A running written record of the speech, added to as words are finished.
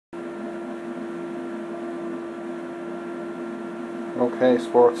Okay,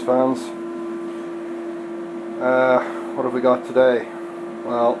 sports fans, what have we got today?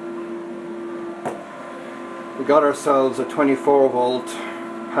 Well, we got ourselves a 24 volt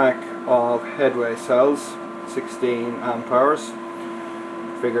pack of headway cells, 16 amp hours,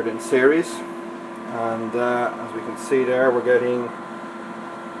 figured in series, and as we can see there, we're getting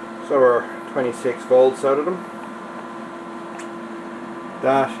our 26 volts out of them.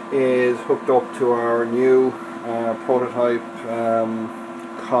 That is hooked up to our new prototype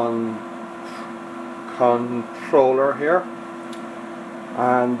controller here,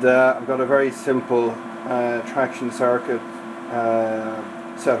 and I've got a very simple traction circuit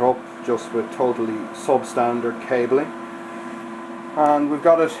set up just with totally substandard cabling, and we've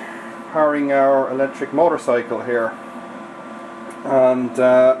got it powering our electric motorcycle here, and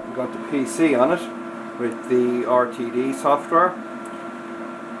we've got the PC on it with the RTD software,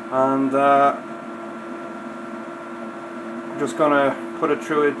 and I'm just going to put it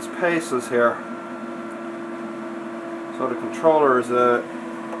through its paces here. So the controller is a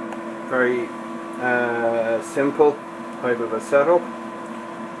very simple type of a setup,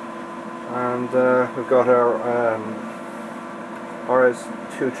 and we've got our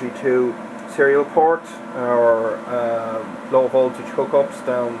RS232 serial port, our low voltage hookups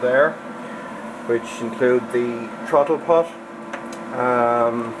down there, which include the throttle pot,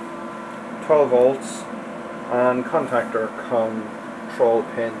 12 volts and contactor control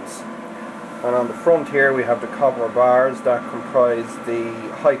pins. And on the front here we have the copper bars that comprise the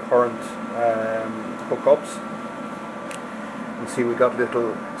high current hookups. You can see we got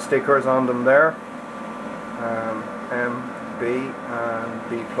little stickers on them there, M, B and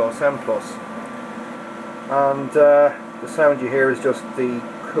B plus, M plus. And the sound you hear is just the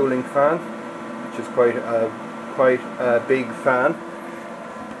cooling fan, which is quite a big fan.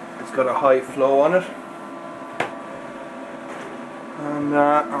 It's got a high flow on it, and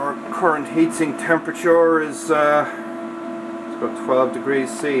our current heatsink temperature is it's got 12 degrees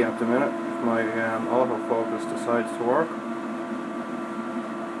C at the minute, if my autofocus decides to work.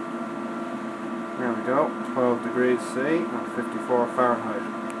 There we go, 12 degrees C and 54 Fahrenheit.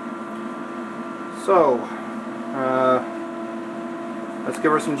 So let's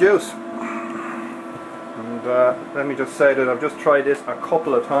give her some juice. And let me just say that I've just tried this a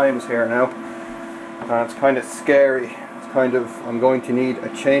couple of times here now, and it's kind of scary. It's kind of, I'm going to need a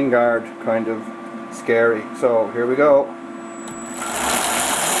chain guard kind of scary. So here we go.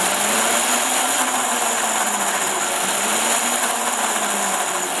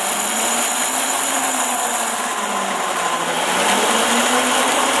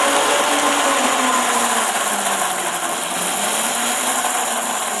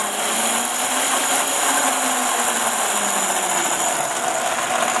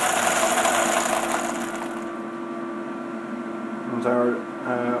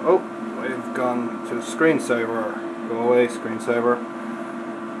 We've gone to screensaver. Go away, screensaver.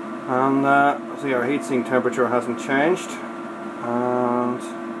 And see, our heatsink temperature hasn't changed. And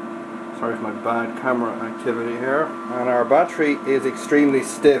sorry for my bad camera activity here. And our battery is extremely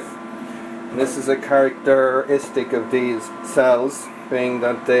stiff. And this is a characteristic of these cells, being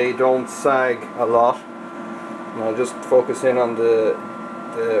that they don't sag a lot. And I'll just focus in on the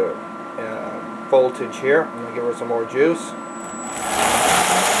voltage here. I'm going to give her some more juice.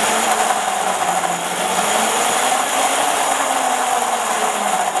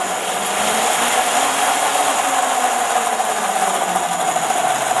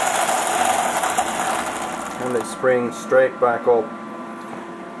 And they spring straight back up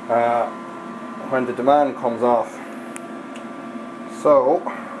when the demand comes off. So,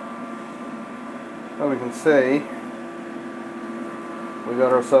 as we can see, we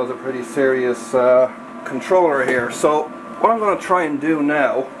got ourselves a pretty serious controller here. So what I'm going to try and do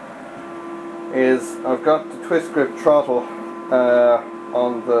now is, I've got the twist grip throttle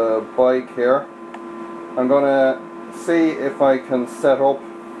on the bike here. I'm going to see if I can set up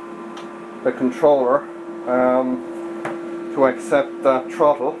the controller to accept that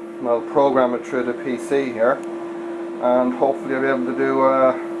throttle, and I'll program it through the PC here, and hopefully I'll be able to do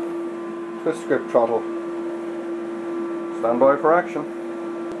a twist grip throttle. Stand by for action.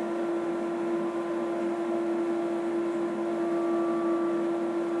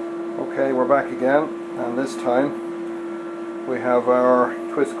 Okay, we're back again, and this time we have our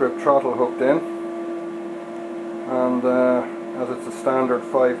twist grip throttle hooked in, and as it's a standard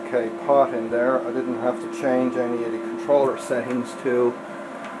 5K pot in there, I didn't have to change any of the controller settings to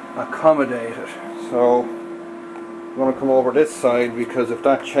accommodate it. So I'm going to come over this side, because if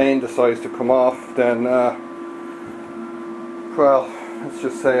that chain decides to come off, then well, let's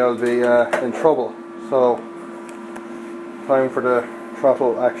just say I'll be in trouble. So time for the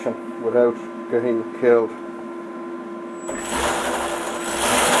throttle action without getting killed.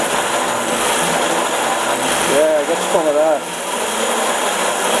 Yeah, get some of that.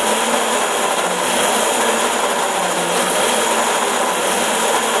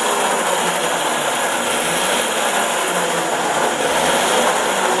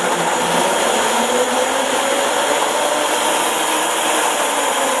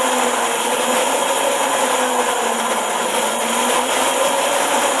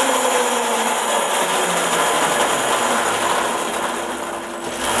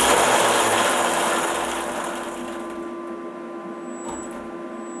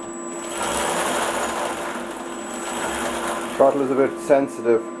 Throttle is a bit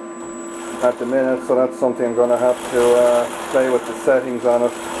sensitive at the minute, so that's something I'm going to have to play with the settings on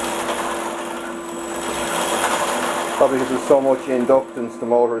it. Probably because there's so much inductance the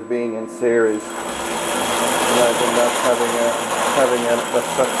motor is being in series. Imagine that having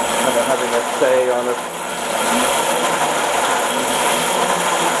a say on it.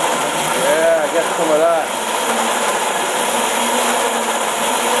 Yeah, get some of that.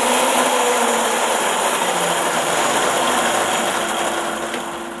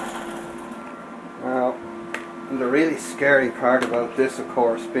 The really scary part about this, of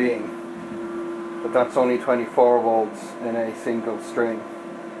course, being that that's only 24 volts in a single string.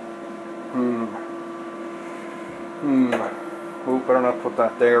 Oh, better not put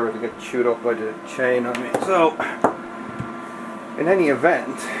that there, it'll get chewed up by the chain on me. So, in any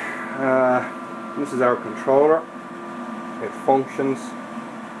event, this is our controller. It functions.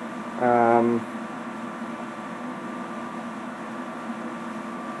 And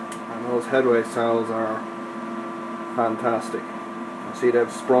those headway cells are fantastic. You see they've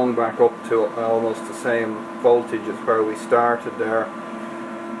sprung back up to almost the same voltage as where we started there.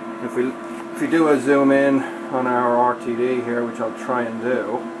 If we do a zoom in on our RTD here, which I'll try and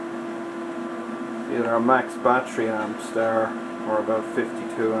do, see that our max battery amps there are about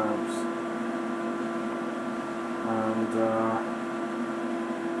 52 amps. And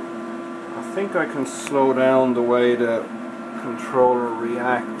I think I can slow down the way the controller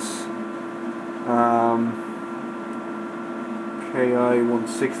reacts. KI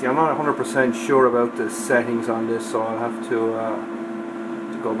 160. I'm not 100% sure about the settings on this, so I'll have to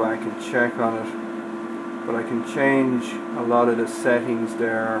go back and check on it. But I can change a lot of the settings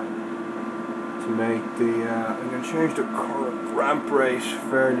there to make the I can change the current ramp rate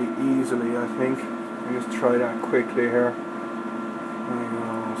fairly easily, I think. I'll just try that quickly here. There we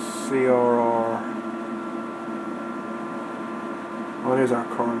go. CRR. What is our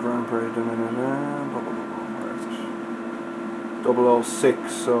current ramp rate?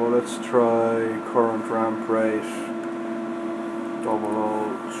 006, so let's try current ramp rate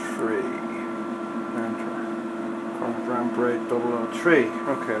 003. Enter. Current ramp rate 003.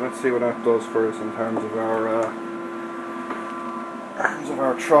 Okay, let's see what that does for us in terms of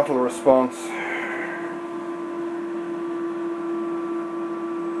our throttle response.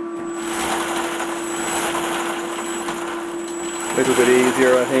 A little bit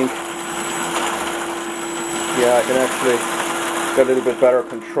easier, I think. Yeah, I can actually get a little bit better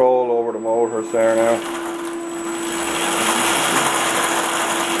control over the motors there now.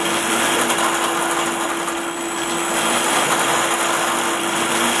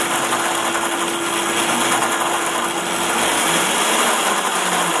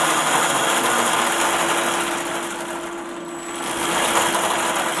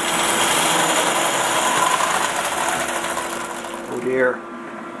 Oh dear, I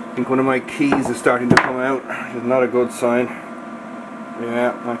think one of my keys is starting to come out, which is not a good sign.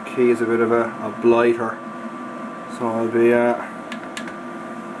 Yeah, that key is a bit of a blighter, so I'll be I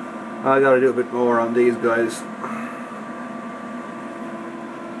gotta do a bit more on these guys.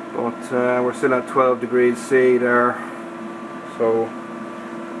 But we're still at 12 degrees C there, so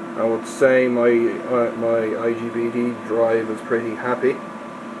I would say my IGBT drive is pretty happy.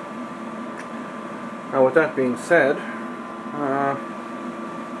 Now with that being said,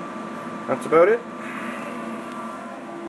 that's about it.